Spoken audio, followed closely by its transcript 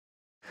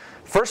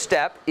First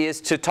step is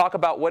to talk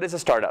about what is a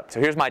startup. So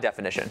here's my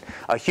definition.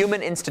 A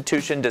human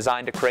institution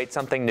designed to create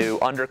something new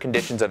under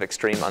conditions of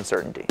extreme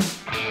uncertainty.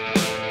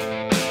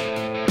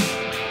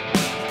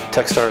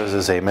 TechStars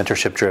is a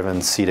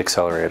mentorship-driven seed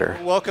accelerator.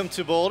 Welcome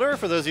to Boulder,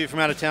 for those of you from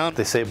out of town.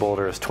 They say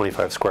Boulder is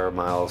 25 square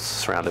miles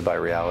surrounded by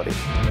reality.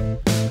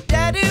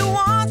 Daddy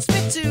wants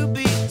me to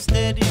be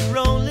steady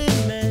rolling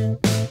man.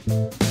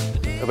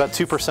 About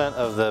 2%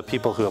 of the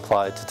people who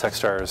applied to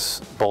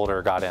TechStars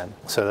Boulder got in.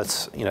 So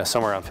that's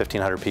somewhere around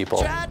 1,500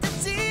 people.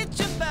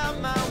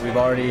 We've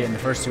already, in the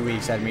first 2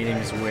 weeks, had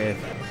meetings with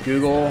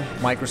Google,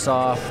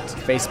 Microsoft,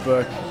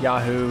 Facebook,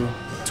 Yahoo,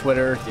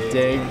 Twitter,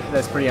 Dig.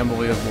 That's pretty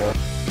unbelievable.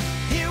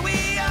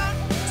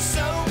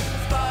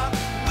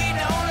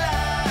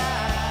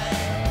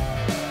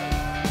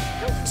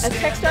 As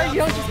TechStars, you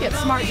don't just get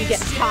smart, you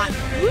get taught.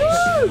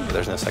 Woo!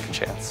 There's no second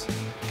chance.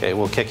 Okay,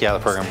 we'll kick you out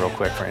of the program real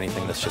quick for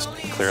anything that's just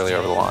clearly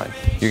over the line.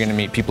 You're going to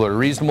meet people who are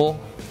reasonable.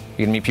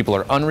 You're going to meet people who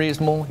are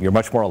unreasonable. You're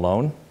much more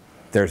alone.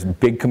 There's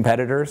big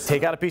competitors.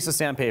 Take out a piece of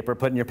sandpaper,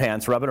 put it in your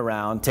pants, rub it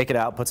around, take it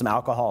out, put some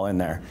alcohol in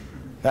there.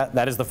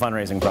 That is the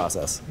fundraising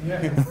process.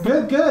 Yeah.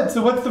 Good.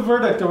 So what's the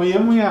verdict? Are we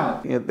in, we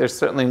out? Yeah, there's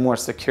certainly more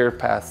secure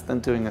paths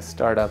than doing a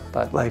startup,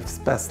 but life's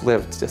best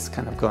lived just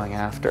kind of going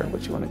after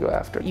what you want to go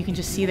after. You can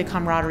just see the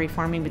camaraderie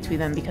forming between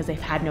them because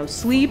they've had no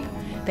sleep,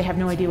 they have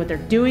no idea what they're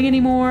doing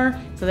anymore,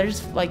 so they're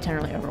just like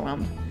generally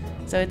overwhelmed.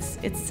 So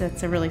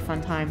it's a really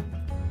fun time.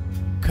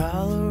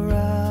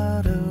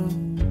 Colorado.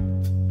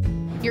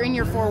 You're in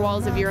your four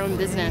walls of your own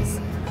business,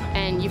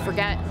 and you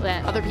forget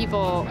that other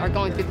people are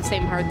going through the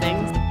same hard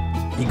things.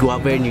 You go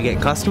out there and you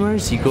get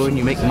customers, you go and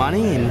you make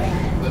money,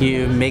 and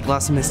you make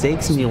lots of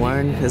mistakes, and you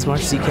learn as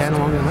much as you can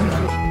along the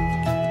way.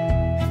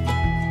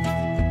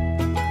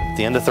 At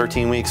the end of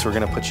 13 weeks, we're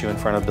going to put you in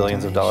front of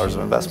billions of dollars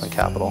of investment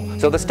capital.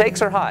 So the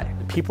stakes are high.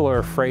 People are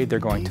afraid they're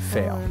going to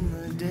fail.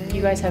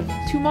 You guys have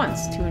 2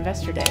 months to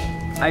Investor Day.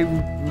 I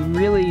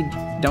really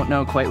don't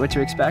know quite what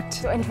to expect.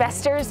 So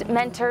investors,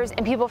 mentors,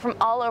 and people from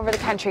all over the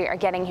country are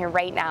getting here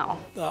right now.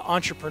 The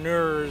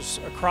entrepreneurs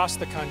across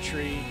the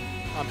country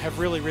have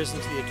really risen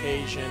to the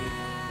occasion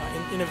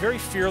in a very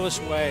fearless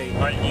way.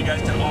 All right, you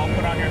guys can all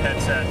put on your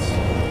headsets.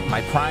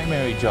 My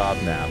primary job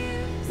now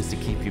is to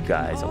keep you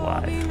guys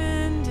alive.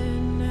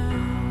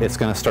 It's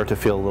going to start to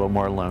feel a little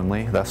more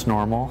lonely. That's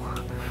normal.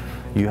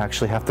 You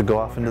actually have to go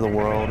off into the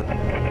world.